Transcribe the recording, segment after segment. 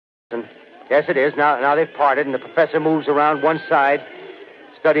Yes, it is. Now they've parted, and the professor moves around one side,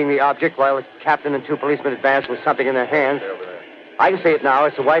 studying the object, while the captain and two policemen advance with something in their hands. I can see it now.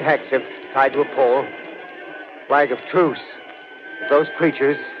 It's a white handkerchief tied to a pole. Flag of truce. If those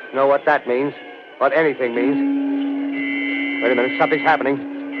creatures know what that means, what anything means. Wait a minute, something's happening.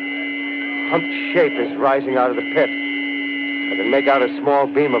 Humped shape is rising out of the pit. I can make out a small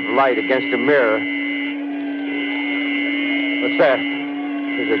beam of light against a mirror. What's that?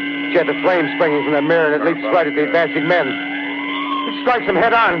 There's a jet of flame springing from the mirror, and it leaps right at the advancing men. It strikes them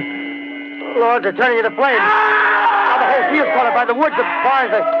head on. Oh, Lord, they're turning into flames. Now the whole field's caught up by the woods, the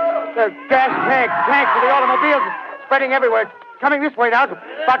barns, the gas tanks for the automobiles, spreading everywhere. It's coming this way now,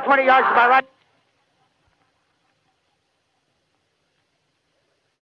 about 20 yards to my right.